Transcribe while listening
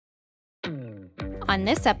On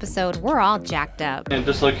this episode, we're all jacked up. And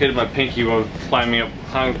dislocated my pinky while climbing up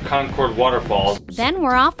Concord waterfalls. Then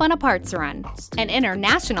we're off on a parts run, an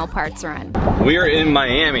international parts run. We are in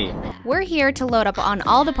Miami. We're here to load up on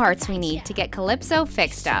all the parts we need to get Calypso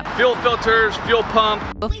fixed up. Fuel filters, fuel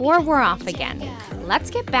pump. Before we're off again, let's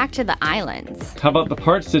get back to the islands. How about the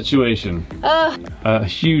parts situation? A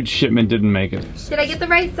huge shipment didn't make it. Did I get the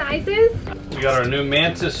right sizes? We got our new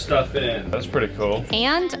Mantis stuff in. That's pretty cool.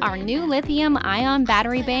 And our new lithium ion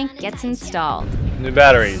battery bank gets installed. New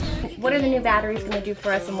batteries. What are the new batteries going to do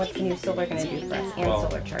for us, and what's the new solar going to do for us, and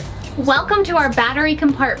solar charge? Welcome to our battery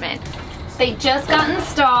compartment. They just got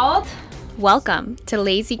installed. Welcome to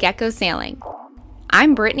Lazy Gecko Sailing.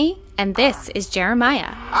 I'm Brittany, and this is Jeremiah.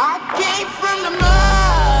 I came from the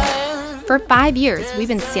mud. For 5 years, we've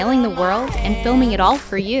been sailing the world and filming it all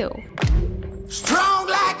for you. Strong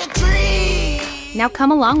like a tree. Now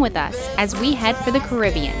come along with us as we head for the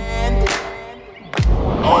Caribbean.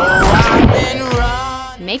 Oh, I've been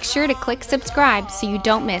running. Make sure to click subscribe so you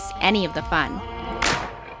don't miss any of the fun.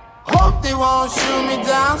 Hope they won't shoot me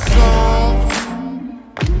down soon.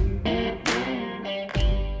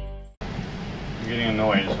 I'm getting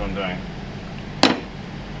annoyed is what I'm doing.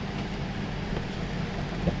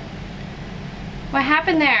 What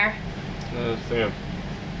happened there? I think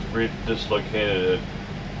I've dislocated it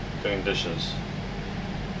doing dishes.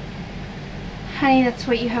 Honey, that's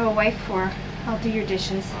what you have a wife for. I'll do your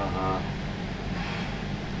dishes.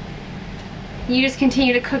 You just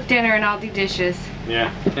continue to cook dinner and I'll do dishes.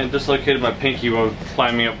 Yeah, and dislocated my pinky while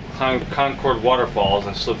climbing up Concord waterfalls.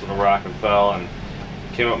 I slipped on a rock and fell and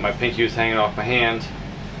came up, my pinky was hanging off my hand.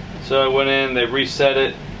 So I went in, they reset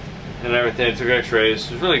it and everything. I took x-rays.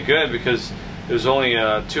 It was really good because it was only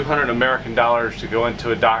 $200 American to go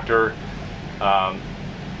into a doctor,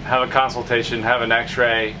 have a consultation, have an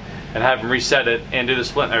x-ray, and have them reset it and do the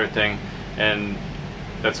splint and everything. And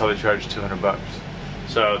that's how they charge $200.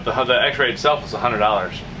 So the x-ray itself was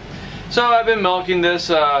 $100. So I've been milking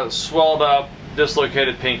this swelled up,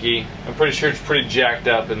 dislocated pinky. I'm pretty sure it's pretty jacked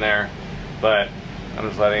up in there, but I'm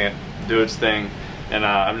just letting it do its thing. And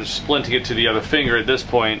I'm just splinting it to the other finger at this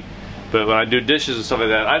point. But when I do dishes and stuff like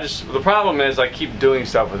that, the problem is I keep doing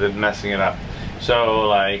stuff with it, messing it up. So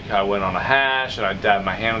like I went on a hash and I dabbed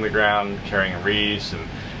my hand on the ground carrying a reese, and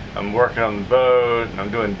I'm working on the boat and I'm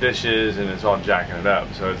doing dishes and it's all jacking it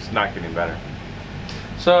up. So it's not getting better.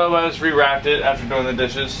 So I just rewrapped it after doing the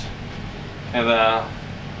dishes, and I'll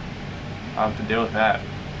have to deal with that.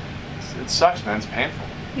 It sucks, man. It's painful.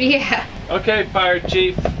 Yeah. Okay, fire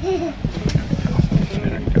chief. There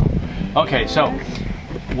you go. Okay, so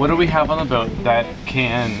what do we have on the boat that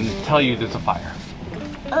can tell you there's a fire?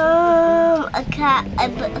 A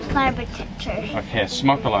fire detector. Okay, a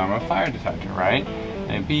smoke alarm, a fire detector, right?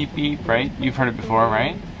 And beep beep, right? You've heard it before,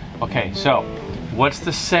 right? Okay, so what's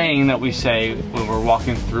the saying that we say when we're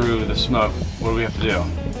walking through the smoke? What do we have to do?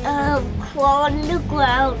 Crawl on the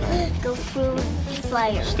ground, go through the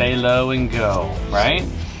fire. Stay low and go, right?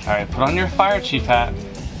 All right, put on your fire chief hat.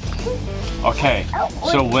 Okay,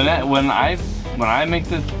 so when I make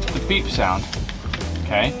the beep sound,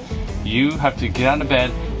 okay, you have to get out of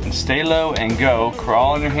bed and stay low and go,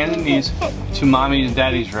 crawl on your hands and knees to mommy and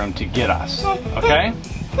daddy's room to get us, okay?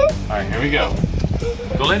 All right, here we go.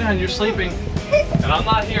 Go lay down, you're sleeping. And I'm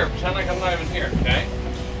not here, pretend like I'm not even here, okay?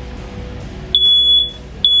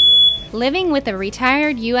 Living with a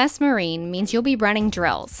retired U.S. Marine means you'll be running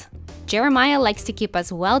drills. Jeremiah likes to keep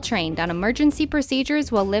us well trained on emergency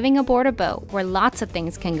procedures while living aboard a boat where lots of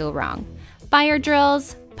things can go wrong. Fire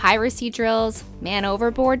drills, piracy drills, man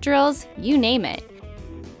overboard drills, you name it.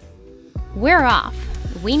 We're off.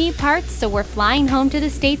 We need parts, so we're flying home to the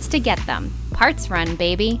States to get them. Parts run,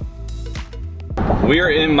 baby. We are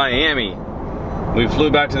in Miami. We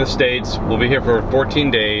flew back to the States. We'll be here for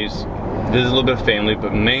 14 days. Visit a little bit of family,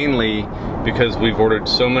 but mainly because we've ordered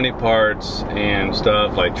so many parts and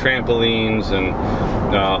stuff like trampolines and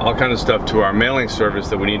all kinds of stuff to our mailing service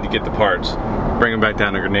that we need to get the parts, bring them back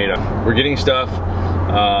down to Grenada. We're getting stuff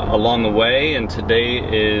along the way, and today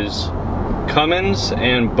is Cummins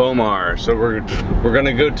and Bomar. So we're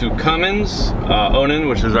gonna go to Cummins, Onan,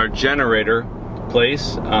 which is our generator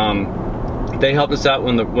place. They helped us out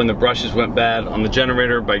when the brushes went bad on the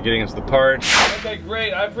generator by getting us the parts. Okay,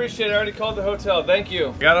 great. I appreciate it. I already called the hotel. Thank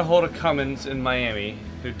you. Got a hold of Cummins in Miami,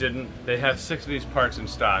 who didn't. They have 6 of these parts in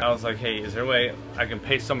stock. I was like, hey, is there a way I can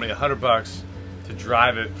pay somebody $100 to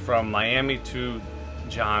drive it from Miami to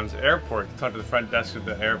John's airport? Talk to the front desk at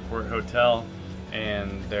the airport hotel,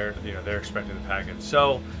 and they're expecting the package.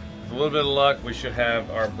 So with a little bit of luck, we should have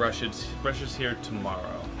our brushes here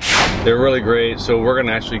tomorrow. They're really great. So we're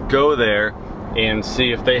gonna actually go there and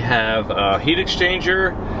see if they have a heat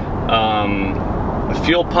exchanger, a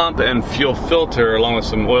fuel pump, and fuel filter, along with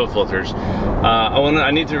some oil filters.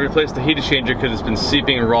 I need to replace the heat exchanger because it's been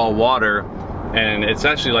seeping raw water, and it's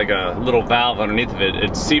actually like a little valve underneath of it.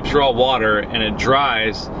 It seeps raw water and it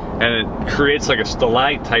dries, and it creates like a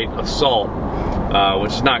stalactite of salt,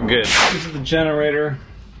 which is not good. This is the generator.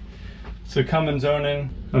 It's a Cummins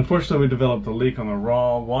zoning. Unfortunately, we developed a leak on the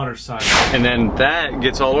raw water side. And then that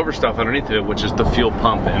gets all over stuff underneath of it, which is the fuel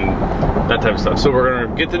pump and that type of stuff. So we're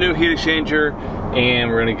gonna get the new heat exchanger and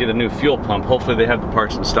we're gonna get a new fuel pump. Hopefully they have the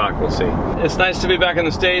parts in stock, we'll see. It's nice to be back in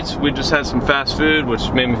the States. We just had some fast food, which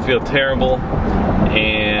made me feel terrible.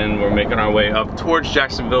 And we're making our way up towards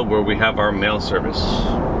Jacksonville where we have our mail service.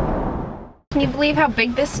 Can you believe how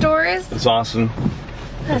big this store is? It's awesome.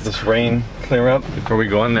 Let this rain clear up before we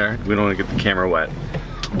go in there. We don't want to get the camera wet.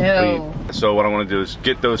 No. So what I want to do is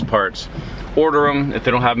get those parts, order them if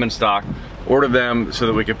they don't have them in stock, order them so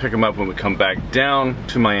that we can pick them up when we come back down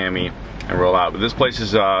to Miami and roll out. But this place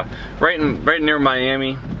is right near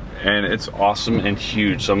Miami, and it's awesome and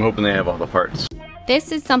huge. So I'm hoping they have all the parts.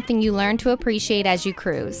 This is something you learn to appreciate as you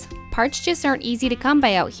cruise. Parts just aren't easy to come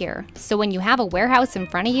by out here. So when you have a warehouse in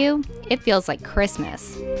front of you, it feels like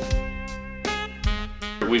Christmas.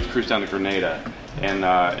 We've cruised down to Grenada, and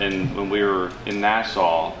when we were in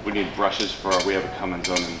Nassau, we need brushes for we have a Cummins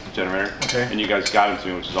zoning generator, okay. And you guys got them to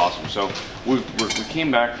me, which is awesome. So we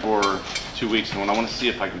came back for 2 weeks, and I want to see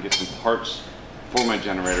if I can get some parts for my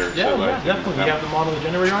generator. Yeah, so yeah, definitely. You have the model of the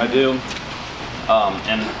generator on? I do.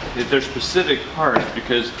 And if there's specific parts,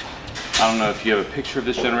 because I don't know if you have a picture of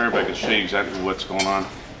this generator, but I can show you exactly what's going on.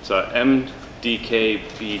 It's a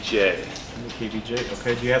MDKBJ. MDKBJ.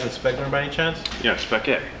 Okay, do you have the spec number by any chance? Yeah, spec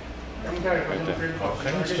A. Right there.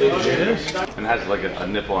 Okay, spec A it is. And it has like a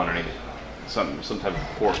nipple underneath. Some type of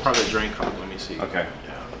port. Probably a drain cock, let me see. Okay.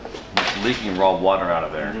 Yeah. It's leaking raw water out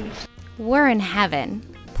of there. We're in heaven.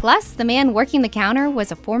 Plus, the man working the counter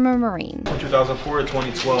was a former Marine. From 2004 to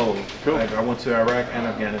 2012. Cool. I went to Iraq and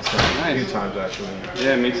Afghanistan a few times actually.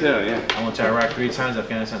 Yeah, me too, yeah. I went to Iraq 3 times,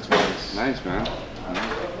 Afghanistan twice. Nice, man.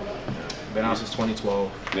 Been out since 2012.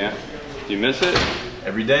 Yeah. Do you miss it?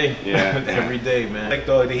 Every day. Yeah. Every day, man. Like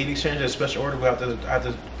the heat exchanger, special order, I have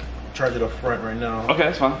to charge it up front right now. Okay,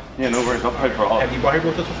 that's fine. Yeah, no worries. I'll pay for all. Have you bought here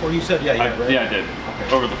with us before? You said, yeah, right? Yeah, I did.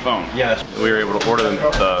 Okay. Over the phone. Yes. We were able to order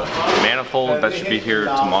the manifold. That should be here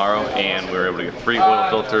tomorrow, and we were able to get 3 oil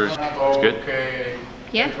filters. It's good.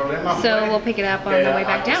 Yeah. So we'll pick it up on the way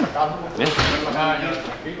back down. Yeah.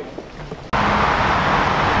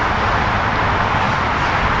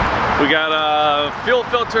 We got fuel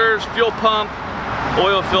filters, fuel pump,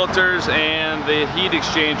 oil filters, and the heat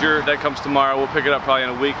exchanger. That comes tomorrow. We'll pick it up probably in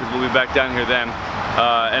a week because we'll be back down here then.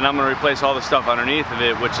 And I'm going to replace all the stuff underneath of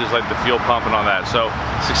it, which is like the fuel pump and all that. So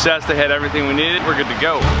success, they had everything we needed. We're good to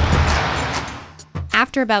go.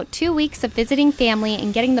 After about 2 weeks of visiting family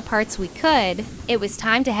and getting the parts we could, it was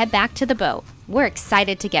time to head back to the boat. We're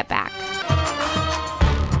excited to get back.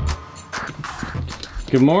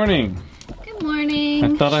 Good morning. Good morning.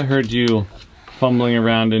 I thought I heard you fumbling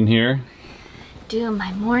around in here. Doing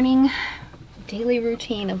my morning daily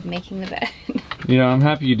routine of making the bed. You know, I'm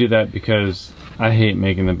happy you do that because I hate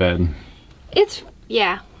making the bed.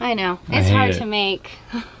 Yeah, I know. It's hard to make.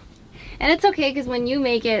 And it's okay because when you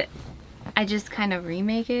make it, I just kind of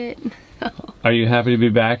remake it. Are you happy to be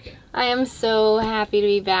back? I am so happy to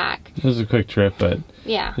be back. It was a quick trip, but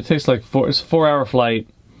yeah. It takes like it's a 4-hour flight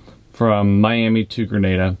from Miami to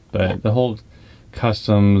Grenada, but yeah. The whole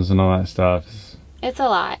customs and all that stuff. It's a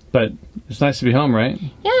lot. But it's nice to be home, right?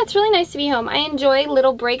 Yeah, it's really nice to be home. I enjoy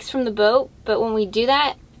little breaks from the boat, but when we do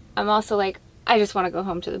that, I'm also like, I just want to go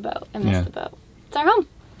home to the boat and miss the boat. It's our home.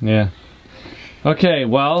 Yeah. Okay,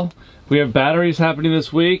 well, we have batteries happening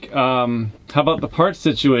this week. How about the parts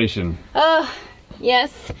situation?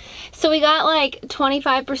 Yes. So we got like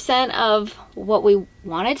 25% of what we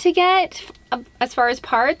wanted to get as far as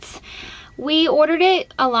parts. We ordered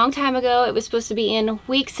it a long time ago. It was supposed to be in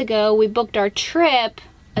weeks ago. We booked our trip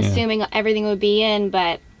assuming everything would be in,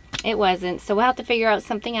 but it wasn't. So we'll have to figure out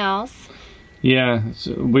something else. Yeah,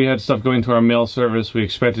 so we had stuff going to our mail service. We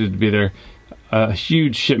expected it to be there. A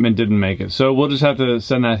huge shipment didn't make it. So we'll just have to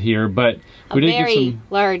send that here. But we did get some very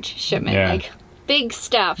large shipment, like big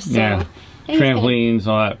stuff. So trampolines,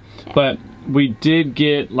 all that. Yeah. But we did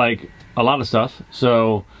get like a lot of stuff.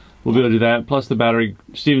 So we'll be able to do that. Plus the battery.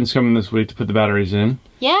 Steven's coming this week to put the batteries in.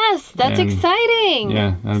 Yes, that's exciting.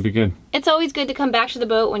 Yeah, that'd be good. It's always good to come back to the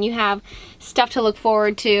boat when you have stuff to look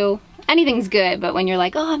forward to. Anything's good, but when you're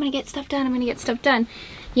like, oh, I'm gonna get stuff done, I'm gonna get stuff done.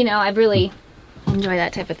 You know, I really enjoy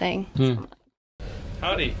that type of thing.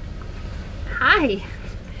 Howdy. Hi.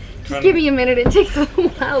 Just give me a minute. It takes a little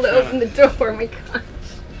while to open the door. Oh my gosh.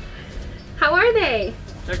 How are they?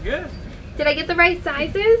 They're good. Did I get the right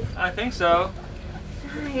sizes? I think so.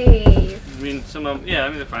 Nice. I mean, some of them, yeah, I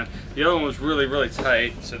mean, they're fine. The other one was really, really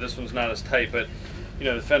tight, so this one's not as tight, but, you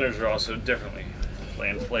know, the fenders are also differently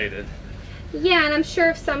inflated. Yeah, and I'm sure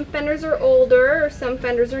if some fenders are older or some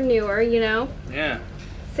fenders are newer, you know? Yeah.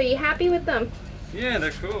 So you happy with them? Yeah,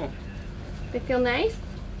 they're cool. They feel nice?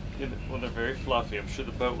 Yeah, well, they're very fluffy. I'm sure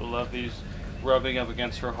the boat will love these rubbing up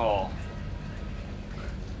against her hull.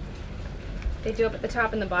 They do up at the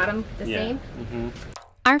top and the bottom the same? Mm-hmm.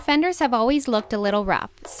 Our fenders have always looked a little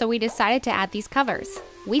rough, so we decided to add these covers.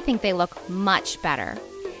 We think they look much better.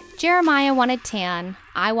 Jeremiah wanted tan,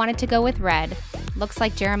 I wanted to go with red. Looks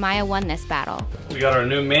like Jeremiah won this battle. We got our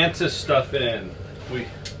new Mantis stuff in.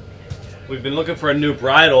 We've been looking for a new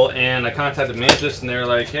bridle, and I contacted Mantis and they were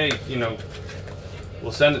like, hey, you know,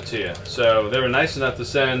 we'll send it to you. So they were nice enough to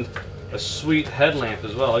send a sweet headlamp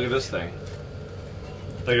as well. Look at this thing.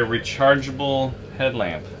 Like a rechargeable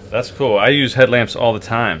headlamp. That's cool. I use headlamps all the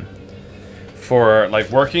time for like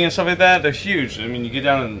working and stuff like that. They're huge. I mean, you get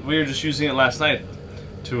down and we were just using it last night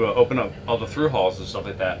to open up all the through halls and stuff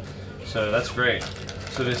like that. So that's great.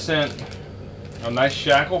 So they sent a nice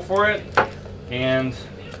shackle for it, and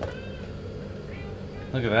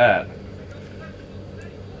look at that.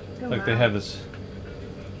 Like they have this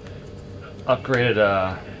upgraded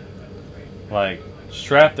like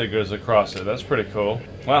strap that goes across it. That's pretty cool.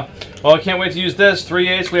 Wow. Well, I can't wait to use this.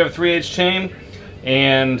 3/8. We have a 3/8 chain,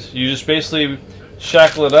 and you just basically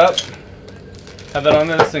shackle it up. Have that on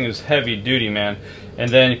there. This thing is heavy duty, man. And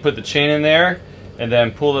then you put the chain in there, and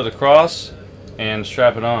then pull it across and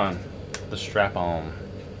strap it on. The strap on.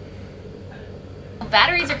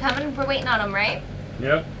 Batteries are coming. We're waiting on them, right?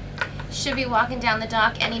 Yep. Should be walking down the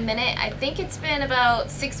dock any minute. I think it's been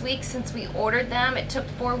about 6 weeks since we ordered them. It took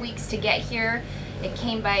 4 weeks to get here. It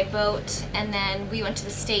came by boat, and then we went to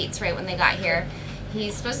the States right when they got here.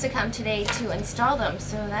 He's supposed to come today to install them,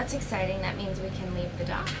 so that's exciting. That means we can leave the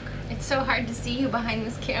dock. It's so hard to see you behind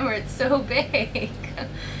this camera. It's so big.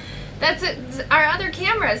 That's our other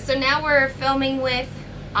cameras. So now we're filming with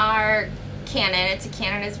our Canon. It's a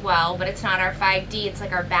Canon as well, but it's not our 5D. It's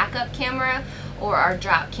like our backup camera or our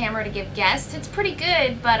drop camera to give guests. It's pretty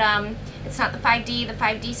good, but it's not the 5D. The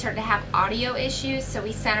 5D started to have audio issues, so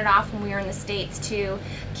we sent it off when we were in the States to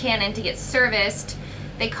Canon to get serviced.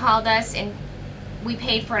 They called us and we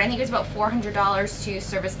paid for it. I think it was about $400 to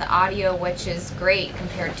service the audio, which is great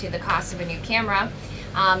compared to the cost of a new camera.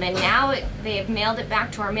 And now they've mailed it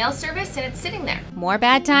back to our mail service, and it's sitting there. More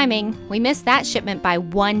bad timing. We missed that shipment by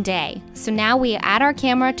 1 day. So now we add our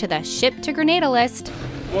camera to the ship to Grenada list.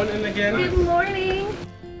 One in again. Good morning.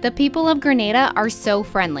 The people of Grenada are so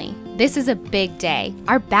friendly. This is a big day.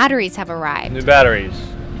 Our batteries have arrived. New batteries.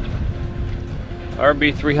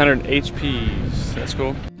 RB300 HPs. That's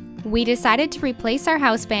cool. We decided to replace our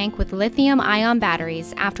house bank with lithium ion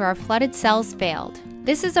batteries after our flooded cells failed.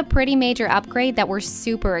 This is a pretty major upgrade that we're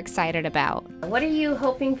super excited about. What are you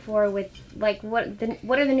hoping for with, like, what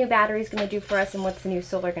are the new batteries going to do for us, and what's the new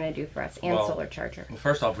solar going to do for us, and solar charger? Well,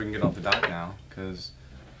 first off, we can get off the dock now because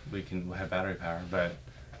we'll have battery power, but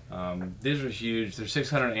these are huge. They're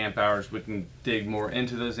 600 amp hours. We can dig more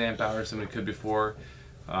into those amp hours than we could before.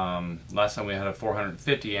 Last time we had a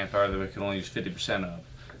 450 amp hour that we could only use 50% of.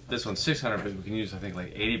 This one's 600, but we can use, I think,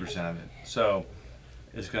 like 80% of it. So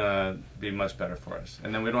it's gonna be much better for us.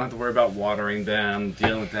 And then we don't have to worry about watering them,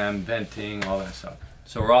 dealing with them, venting, all that stuff.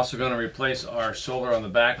 So we're also gonna replace our solar on the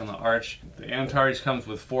back on the arch. The Antares comes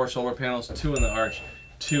with 4 solar panels, 2 on the arch,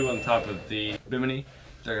 2 on top of the Bimini.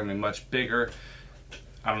 They're gonna be much bigger.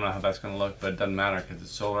 I don't know how that's gonna look, but it doesn't matter because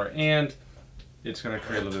it's solar, and it's gonna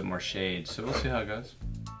create a little bit more shade. So we'll see how it goes.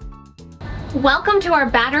 Welcome to our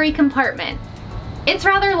battery compartment. It's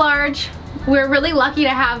rather large. We're really lucky to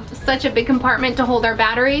have such a big compartment to hold our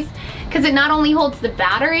batteries, because it not only holds the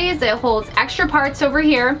batteries, it holds extra parts over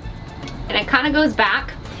here, and it kind of goes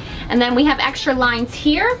back. And then we have extra lines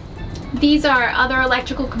here. These are other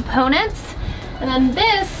electrical components. And then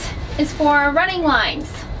this is for our running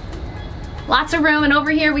lines. Lots of room, and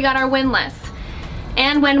over here we got our windlass.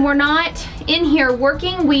 And when we're not in here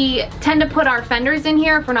working, we tend to put our fenders in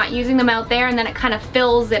here if we're not using them out there, and then it kind of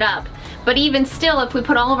fills it up. But even still, if we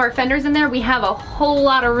put all of our fenders in there, we have a whole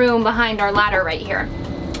lot of room behind our ladder right here.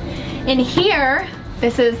 In here,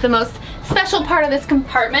 this is the most special part of this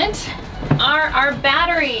compartment, are our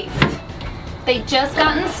batteries. They just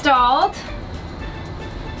got installed.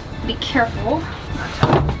 Be careful.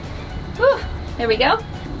 Whew, there we go.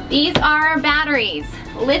 These are our batteries,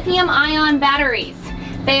 lithium ion batteries.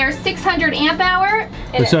 They are 600 amp hour.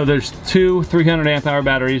 So there's two 300 amp hour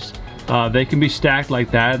batteries. They can be stacked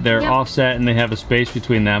like that. They're offset and they have a space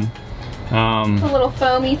between them. A little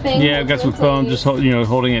foamy thing. Yeah, I've got some foam just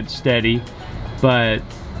holding it steady. But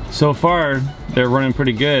so far they're running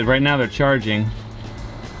pretty good. Right now they're charging.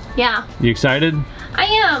 Yeah. You excited? I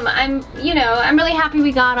am. I'm really happy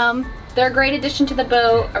we got them. They're a great addition to the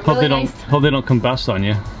boat. Hope they don't combust on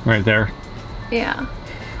you right there. Yeah.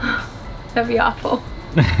 That'd be awful.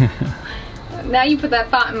 Now you put that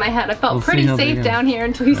thought in my head. I felt pretty safe down here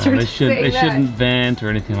until you started saying that. They shouldn't vent or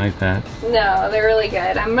anything like that. No, they're really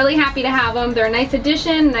good. I'm really happy to have them. They're a nice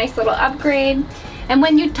addition, nice little upgrade. And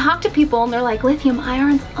when you talk to people and they're like, lithium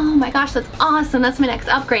ions, oh my gosh, that's awesome. That's my next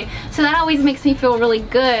upgrade. So that always makes me feel really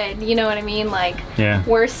good. You know what I mean? Like,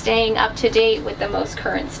 we're staying up to date with the most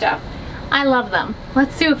current stuff. I love them.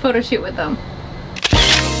 Let's do a photo shoot with them.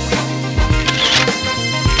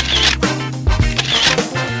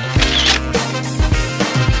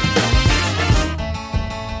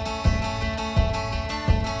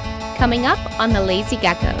 Coming up on the Lazy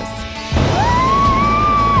Geckos.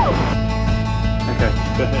 Okay,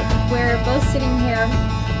 go ahead. We're both sitting here.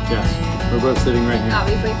 Yes, we're both sitting right here.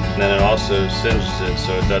 Obviously. And then it also singes it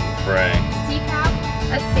so it doesn't fray. C-cap,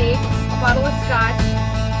 a safe, a bottle of scotch.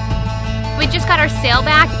 We just got our sail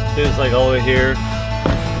back. It was like all the way here.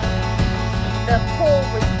 The pole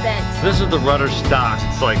was bent. This is the rudder stock.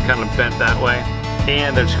 It's like kind of bent that way.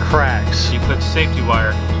 And there's cracks. You put safety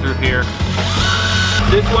wire through here.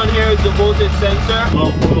 This one here is the voltage sensor.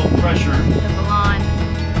 Low pressure. The blonde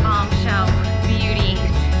bombshell beauty.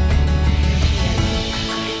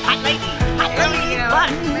 Hot lady.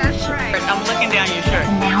 That's right. I'm looking down your shirt.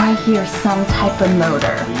 And now I hear some type of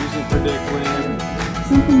motor. We usually predict wind.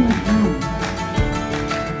 Something like that.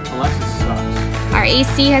 Alexis sucks. Our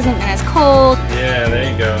AC hasn't been as cold. Yeah,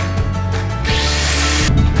 there you go.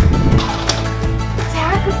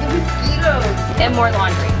 Attack of the mosquitoes. And more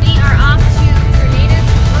laundry. We are off to Grenada's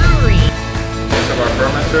brewery. Most of our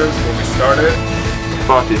fermenters will be started.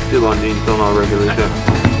 Coffee is still on the internal regulator.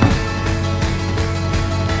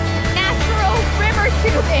 Natural river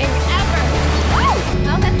tubing ever. Oh,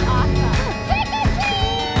 that's awesome.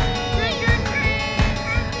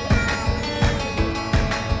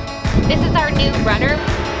 This is our new runner.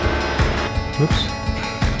 Oops.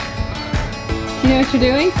 Do you know what you're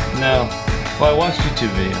doing? No. Well, I watched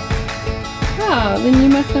YouTube video. Oh, then you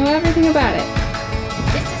must know everything about it.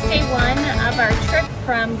 This is day one of our trip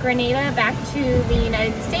from Grenada back to the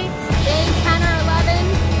United States. Day 10 or 11.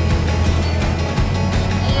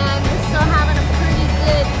 And we're still having a pretty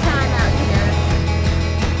good time out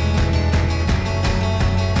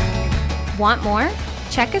here. Want more?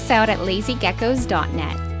 Check us out at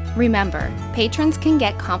lazygeckos.net. Remember, patrons can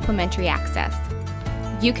get complimentary access.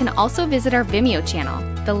 You can also visit our Vimeo channel.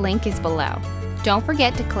 The link is below. Don't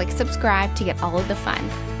forget to click subscribe to get all of the fun.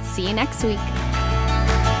 See you next week.